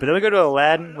deaths, too. But then we go to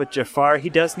Aladdin with Jafar. He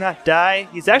does not die.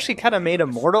 He's actually kind of made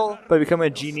immortal by becoming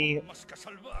a genie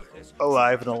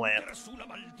alive in a lamp.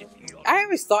 I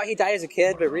always thought he died as a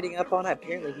kid, but reading up on it,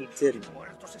 apparently he didn't.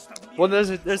 Well,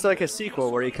 there's a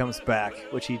sequel where he comes back,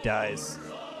 which he dies.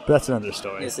 But that's another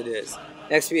story. Yes, it is.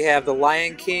 Next we have The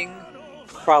Lion King.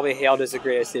 Probably hailed as the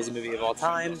greatest Disney movie of all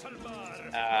time.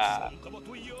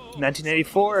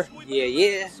 1984.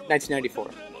 Yeah. 1994.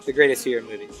 The greatest year of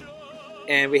movies.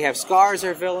 And we have Scar as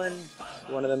our villain.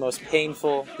 One of the most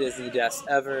painful Disney deaths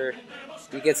ever.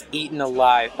 He gets eaten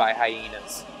alive by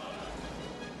hyenas.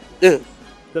 Ugh.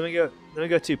 Then we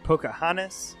go to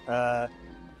Pocahontas.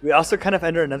 We also kind of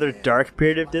enter another dark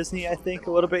period of Disney, I think,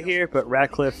 a little bit here. But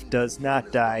Radcliffe does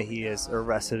not die. He is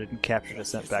arrested and captured and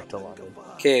sent back to London.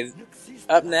 Okay.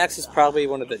 Up next is probably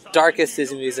one of the darkest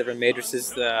Disney movies ever made, which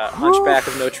is The Hunchback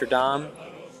of Notre Dame.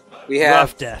 We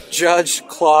have Judge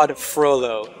Claude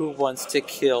Frollo, who wants to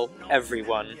kill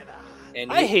everyone.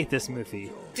 And I hate this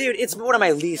movie. Dude, it's one of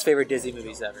my least favorite Disney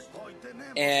movies ever.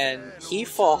 And he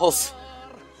falls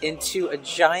into a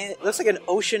giant, looks like an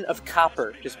ocean of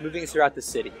copper just moving throughout the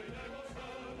city.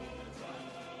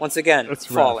 Once again, it's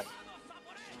falling. Rough.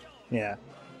 Yeah.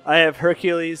 I have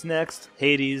Hercules next,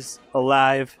 Hades,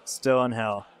 alive, still in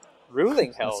hell.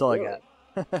 Ruling hell. That's all I got.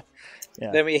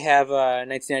 Yeah. Then we have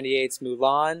 1998's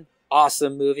Mulan.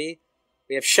 Awesome movie.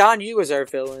 We have Shan Yu as our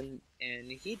villain,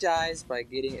 and he dies by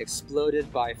getting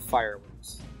exploded by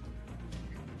fireworks.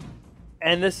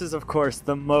 And this is, of course,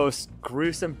 the most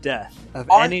gruesome death of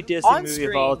any Disney movie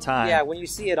of all time. Yeah, when you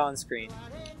see it on screen.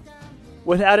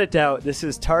 Without a doubt, this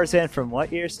is Tarzan from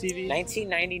what year, Stevie?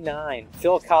 1999.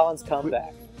 Phil Collins'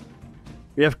 comeback.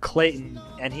 We have Clayton,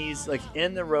 and he's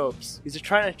in the ropes. He's just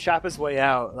trying to chop his way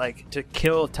out, to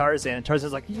kill Tarzan. And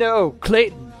Tarzan's like, "No,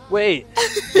 Clayton, wait!"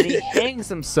 And he hangs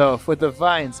himself with the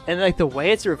vines. And the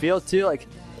way it's revealed too,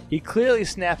 he clearly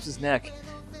snaps his neck.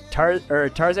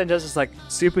 Tarzan does this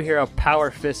superhero power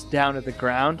fist down to the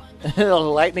ground, and a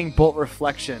lightning bolt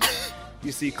reflection.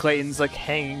 You see Clayton's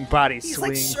hanging body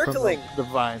swing from the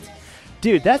vines.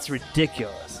 Dude, that's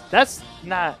ridiculous. That's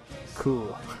not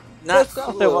cool. Not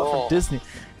cool what I want from Disney.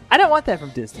 I don't want that from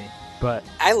Disney, but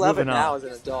I love it now as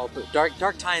an adult, but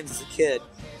dark times as a kid.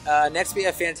 Next we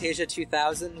have Fantasia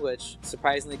 2000, which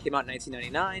surprisingly came out in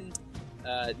 1999.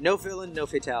 No villain, no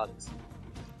fatalities.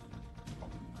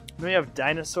 Then we have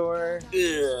Dinosaur,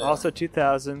 also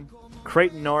 2000.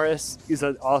 Creighton Norris, he's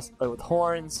also with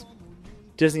horns.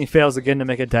 Disney fails again to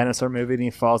make a dinosaur movie, and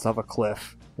he falls off a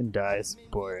cliff and dies.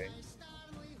 Boring.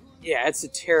 Yeah, it's a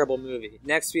terrible movie.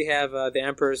 Next we have The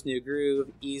Emperor's New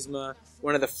Groove, Yzma,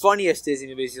 one of the funniest Disney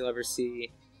movies you'll ever see.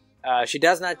 She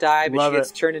does not die, but she gets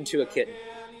turned into a kitten.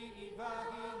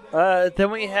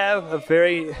 Then we have a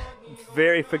very,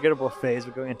 very forgettable phase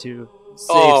we're going to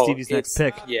save Stevie's next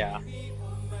pick. Yeah.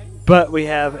 But we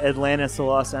have Atlantis, the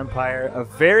Lost Empire, a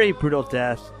very brutal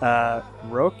death.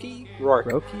 Rourke?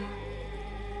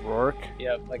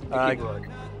 Yep, like Mickey Rourke.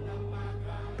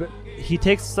 But he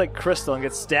takes this crystal and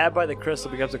gets stabbed by the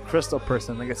crystal, becomes a crystal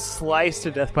person, and gets sliced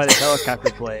to death by the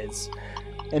helicopter blades,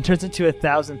 and turns into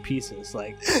 1,000 pieces.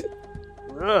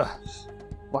 Ugh.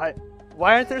 Why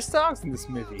aren't there songs in this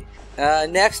movie?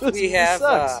 Next we have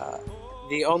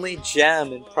the only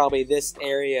gem in probably this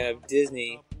area of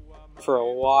Disney for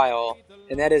a while,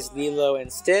 and that is Lilo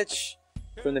and Stitch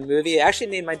from the movie. I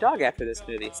actually named my dog after this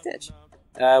movie, Stitch.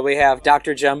 We have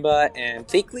Dr. Jumba and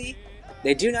Pleakley.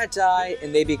 They do not die,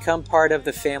 and they become part of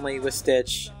the family with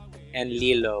Stitch and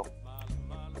Lilo.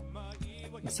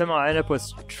 Somehow I end up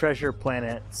with Treasure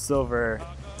Planet Silver.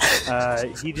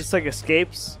 He just like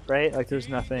escapes, right? Like there's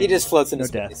nothing. He just floats into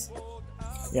space. Death.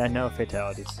 Yeah, no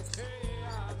fatalities.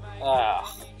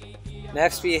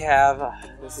 Next we have,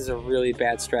 this is a really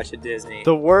bad stretch of Disney.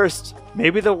 The worst,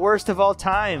 maybe the worst of all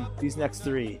time, these next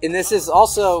three. And this is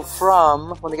also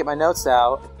from, let me get my notes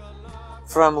out,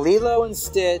 from Lilo and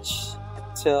Stitch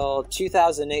till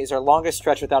 2008 is our longest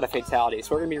stretch without a fatality.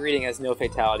 So we're going to be reading as no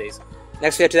fatalities.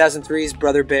 Next we have 2003's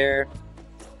Brother Bear.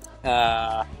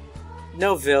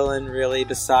 No villain, really,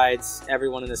 besides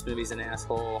everyone in this movie's an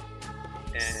asshole.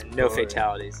 And no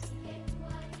fatalities.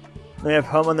 We have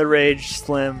Home on the Rage,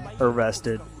 Slim,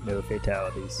 Arrested, no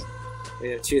fatalities.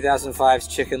 We have 2005's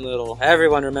Chicken Little.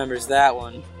 Everyone remembers that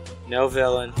one. No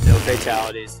villain, no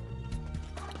fatalities.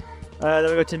 Then we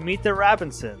go to Meet the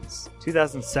Robinsons,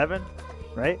 2007,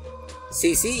 right?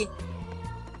 CC.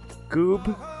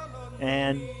 Goob,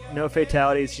 and no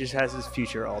fatalities, just has his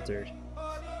future altered.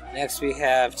 Next we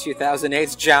have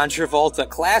 2008's John Travolta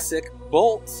classic,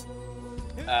 Bolt.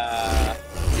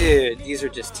 Dude, these are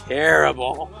just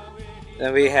terrible.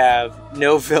 Then we have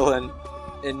no villain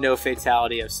and no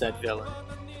fatality of said villain.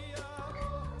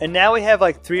 And now we have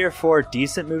like 3 or 4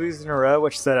 decent movies in a row,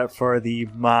 which set up for the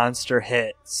monster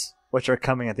hits, which are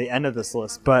coming at the end of this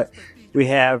list. But we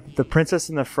have The Princess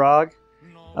and the Frog,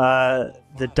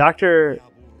 the Dr.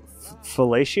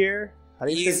 Falacier.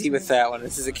 Easy with that one.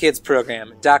 This is a kid's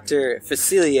program. Dr.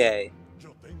 Facilier.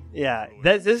 Yeah,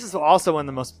 this is also one of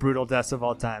the most brutal deaths of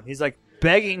all time. He's like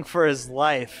begging for his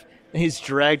life. He's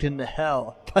dragged into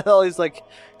hell by all these like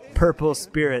purple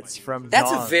spirits from.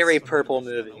 That's Dawns. A very purple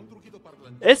movie.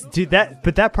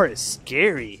 But that part is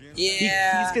scary.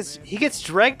 Yeah, he gets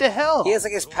dragged to hell. He has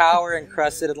like his power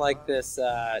encrusted in like this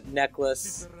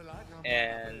necklace,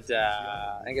 and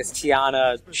I guess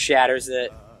Tiana shatters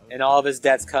it, and all of his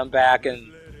debts come back,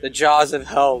 and the jaws of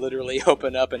hell literally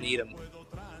open up and eat him.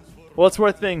 Well, it's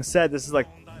worth being said. This is like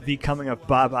the coming of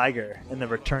Bob Iger and the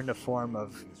return to form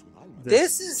of.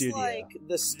 This is studio. like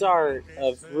the start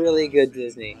of really good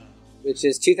Disney, which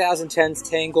is 2010's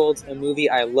Tangled, a movie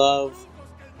I love.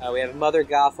 We have Mother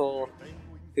Gothel,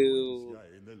 who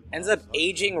ends up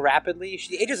aging rapidly.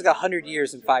 She ages like 100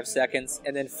 years in 5 seconds,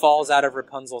 and then falls out of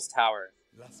Rapunzel's tower.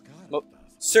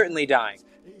 Certainly dying.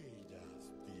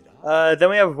 Then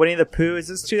we have Winnie the Pooh. Is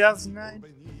this 2009?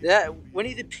 Yeah,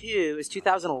 Winnie the Pooh is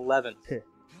 2011.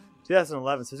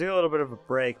 2011, so we took a little bit of a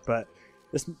break, but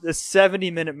this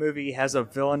 70-minute movie has a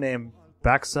villain named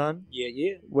Backsun.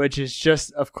 Yeah. Which is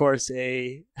just, of course,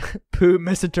 a Pooh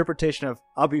misinterpretation of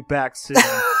 "I'll be back soon."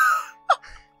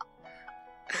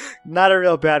 Not a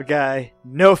real bad guy.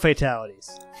 No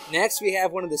fatalities. Next, we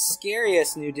have one of the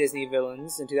scariest new Disney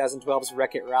villains in 2012's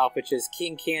Wreck-It Ralph, which is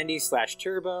King Candy /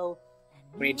 Turbo.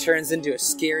 When he turns into a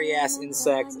scary-ass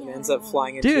insect and ends up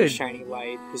flying into a shiny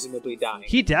light, presumably dying.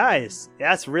 He dies.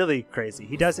 That's really crazy.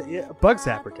 He does it. Bug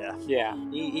zapper death. Yeah,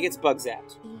 he gets bug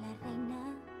zapped.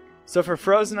 So for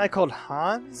Frozen, I called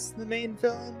Hans the main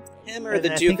villain. Him or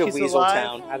the Duke of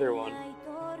Weaseltown, either one.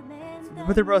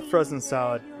 But they're both Frozen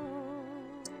solid.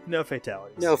 No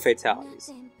fatalities. No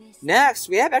fatalities. Next,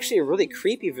 we have actually a really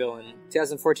creepy villain.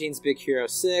 2014's Big Hero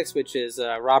 6, which is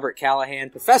Robert Callahan,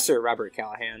 Professor Robert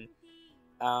Callahan.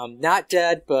 Not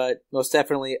dead, but most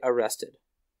definitely arrested.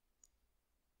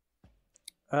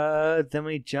 Then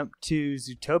we jump to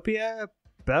Zootopia,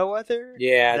 Bellwether.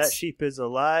 Yeah, that sheep is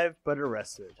alive but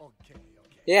arrested.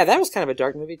 Yeah, that was kind of a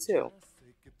dark movie too.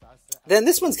 Then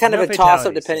this one's kind of a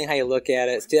toss-up depending how you look at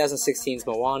it. It's 2016's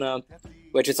Moana,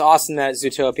 which it's awesome that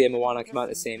Zootopia and Moana came out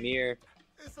the same year.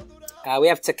 We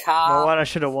have Taka. Moana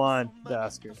should have won the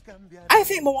Oscar. I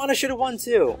think Moana should have won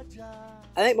too.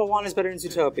 I think Moana's better than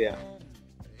Zootopia.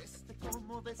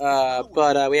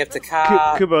 But we have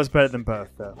Taka. Kubo's better than both,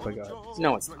 though. But go ahead.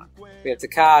 No, it's not. We have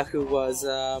Taka, who was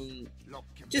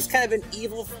just kind of an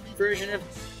evil version of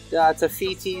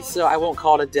Tafiti, so I won't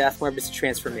call it a death, more of just a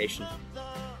transformation.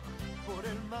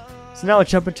 So now we'll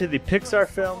jump into the Pixar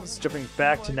films, jumping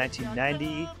back to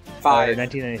 1990.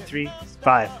 1993.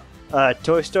 5.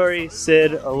 Toy Story,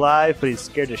 Sid, alive, but he's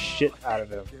scared the shit out of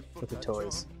him with the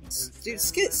toys. Dude,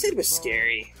 Sid was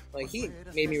scary. Like, he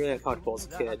made me really uncomfortable as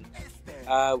a kid.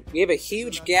 We have a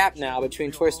huge gap now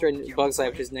between Toy Story and Bug's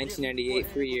Life, which is 1998,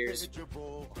 3 years.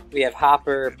 We have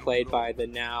Hopper, played by the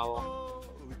now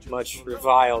much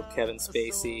reviled Kevin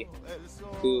Spacey,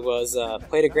 who was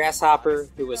played a grasshopper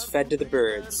who was fed to the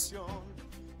birds.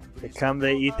 They come,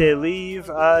 they eat, they leave.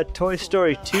 Toy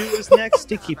Story 2 is next.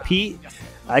 Sticky Pete,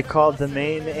 I called the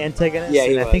main antagonist.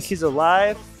 Yeah, I think he's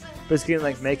alive, but he's getting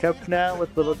like makeup now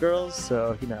with little girls,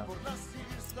 so you know.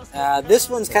 This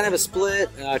one's kind of a split.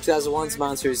 2001's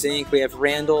Monsters Inc. We have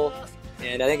Randall,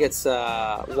 and I think it's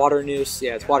Water Noose.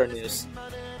 Yeah, it's Water Noose.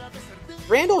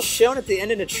 Randall's shown at the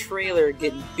end in a trailer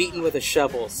getting beaten with a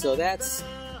shovel, so that's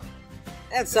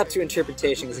up to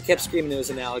interpretation, because he kept screaming it was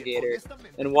an alligator,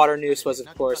 and Water Noose was,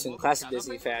 of course, in classic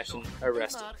Disney fashion,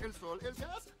 arrested.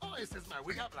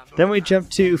 Then we jump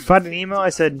to Finding Nemo. I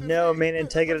said no main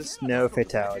antagonist, no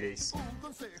fatalities.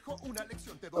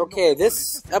 Okay,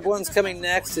 this one's coming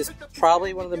next is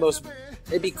probably one of the most,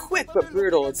 it'd be quick but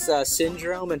brutal. It's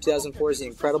Syndrome in 2004's The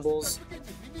Incredibles.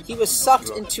 He was sucked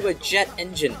into a jet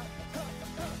engine.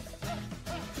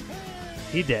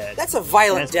 He did. That's a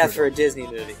violent death for a Disney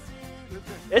movie.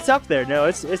 It's up there. No,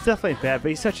 it's definitely bad, but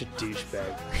he's such a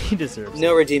douchebag. He deserves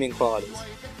no it. redeeming qualities.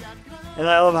 And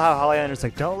I love how Holly Ander's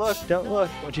like, don't look,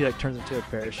 when she like turns into a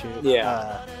parachute.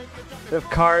 Yeah. We have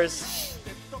Cars.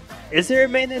 Is there a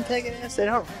main antagonist? I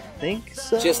don't think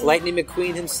so. Just Lightning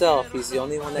McQueen himself. He's the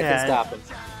only one that can stop him.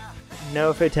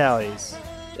 No fatalities.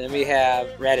 Then we have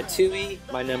Ratatouille,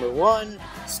 my number one.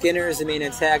 Skinner is the main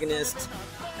antagonist.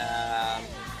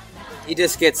 He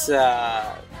just gets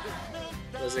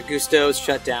Gusteau's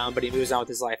shut down, but he moves on with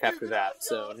his life after that,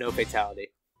 so no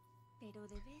fatality.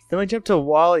 Then we jump to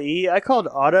Wall-E. I called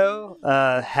Otto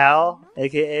Hal,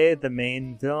 aka the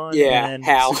main villain. Yeah, and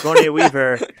Hal.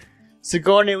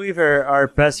 Sigourney Weaver, our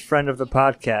best friend of the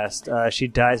podcast, she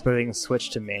dies by being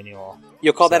switched to manual.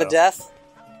 You'll call that a death?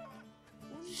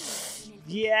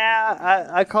 Yeah,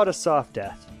 I called a soft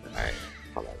death. Alright,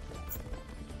 call that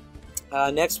a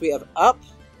death. Next we have Up,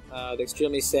 the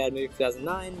extremely sad movie of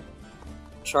 2009.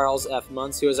 Charles F.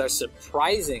 Muntz, who is our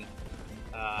surprising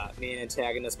main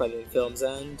antagonist by the film's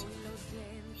end.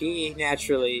 He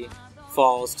naturally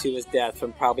falls to his death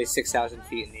from probably 6,000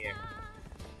 feet in the air.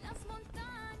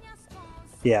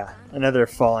 Yeah, another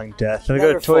falling death. Then we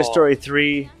go to Toy Story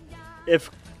 3.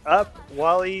 If Up,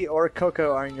 Wall-E, or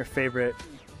Coco aren't your favorite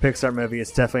Pixar movie,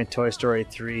 it's definitely Toy Story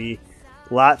 3.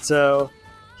 Lotso,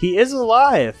 he is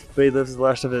alive, but he lives the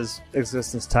rest of his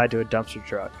existence tied to a dumpster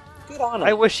truck. Good on him.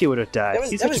 I wish he would have died.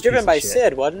 That was driven by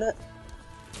Sid, wasn't it?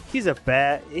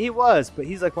 He was, but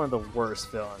he's like one of the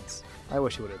worst villains. I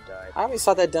wish he would have died. I always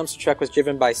thought that dumpster truck was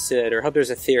driven by Sid, or hope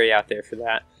there's a theory out there for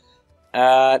that.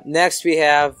 Next we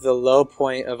have the low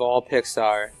point of all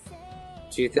Pixar.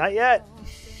 Not yet.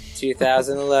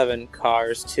 2011,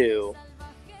 Cars 2.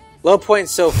 Low point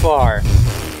so far.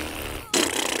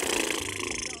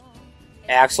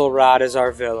 Axelrod is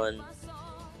our villain.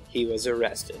 He was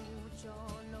arrested.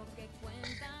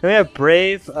 Then we have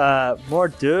Brave,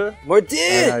 Mordieu.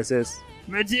 Mordieu!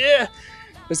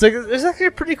 It's like there's actually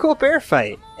a pretty cool bear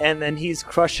fight, and then he's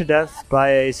crushed to death by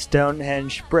a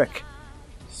Stonehenge brick.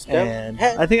 And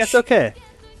I think that's okay.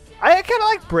 I kind of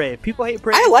like Brave. People hate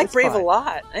Brave. I like Brave a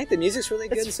lot. I think the music's really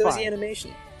good, and so is the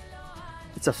animation.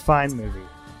 It's a fine movie.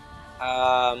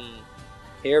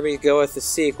 Here we go with the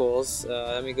sequels.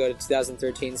 Then we go to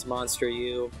 2013's Monster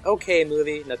U. Okay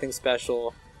movie, nothing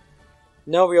special.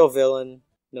 No real villain,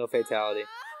 no fatality.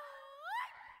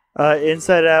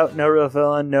 Inside Out, no real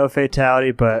villain, no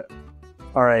fatality, but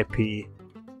R.I.P.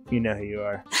 You know who you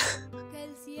are.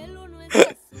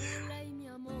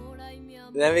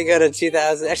 Then we go to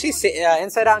 2000. Actually,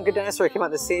 Inside Out and Good Dinosaur came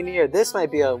out the same year. This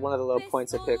might be one of the low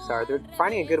points of Pixar. They're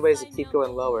finding good ways to keep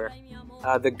going lower.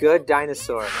 The Good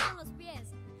Dinosaur.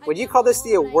 Would you call this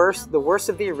the worst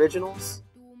of the originals?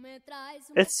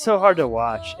 It's so hard to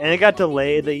watch, and it got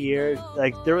delayed a year.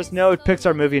 Like, there was no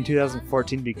Pixar movie in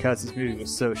 2014 because this movie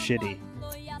was so shitty.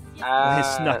 They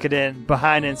snuck it in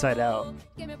behind Inside Out.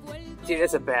 Dude,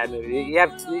 that's a bad movie. You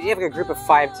have a group of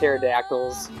 5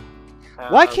 pterodactyls.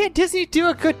 Why can't Disney do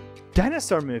a good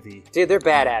dinosaur movie? Dude, they're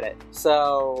bad at it.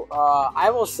 So, I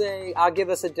will say, I'll give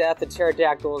us a death. The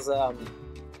pterodactyls,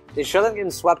 they show them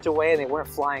getting swept away and they weren't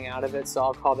flying out of it, so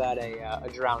I'll call that a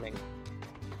drowning.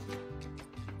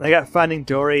 I got Finding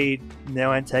Dory,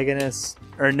 no antagonist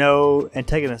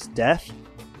death.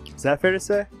 Is that fair to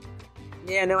say?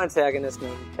 Yeah, no antagonist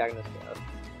death.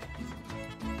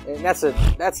 And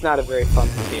that's not a very fun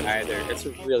movie either. It's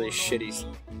really shitty.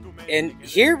 And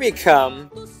here we come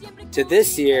to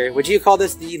this year. Would you call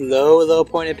this the low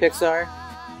point of Pixar?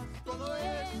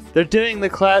 They're doing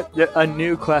a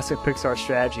new classic Pixar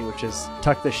strategy, which is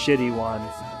tuck the shitty one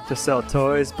to sell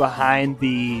toys behind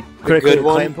the critically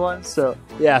acclaimed one. So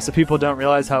yeah, so people don't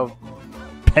realize how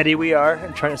petty we are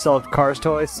and trying to sell Cars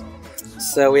toys.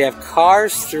 So we have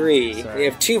Cars 3. Sorry. We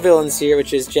have two villains here,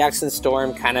 which is Jackson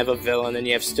Storm, kind of a villain, and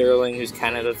you have Sterling, who's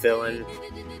kind of a villain.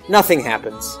 Nothing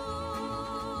happens.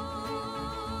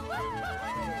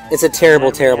 It's a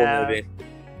terrible, terrible movie.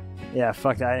 Yeah,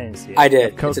 fuck that. I didn't see it. I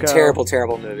did. Coco, It's a terrible,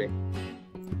 terrible movie.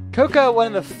 Coco, one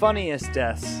of the funniest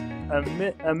deaths.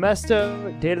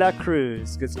 Ernesto de la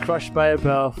Cruz gets crushed by a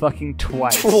bell fucking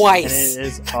twice. Twice! And it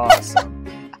is awesome.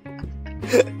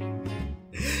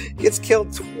 Gets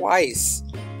killed twice.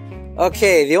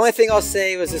 Okay, the only thing I'll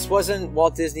say was this wasn't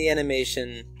Walt Disney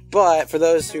Animation, but for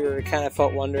those who are kind of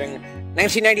wondering,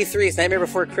 1993's Nightmare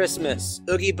Before Christmas,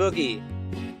 Oogie Boogie,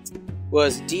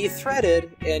 was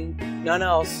de-threaded and none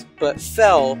else but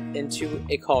fell into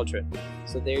a cauldron.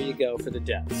 So there you go for the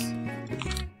deaths.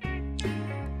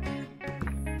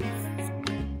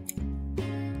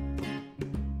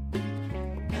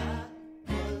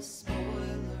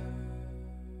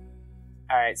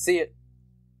 Alright, see you.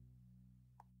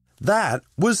 That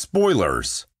was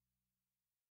Spoilers.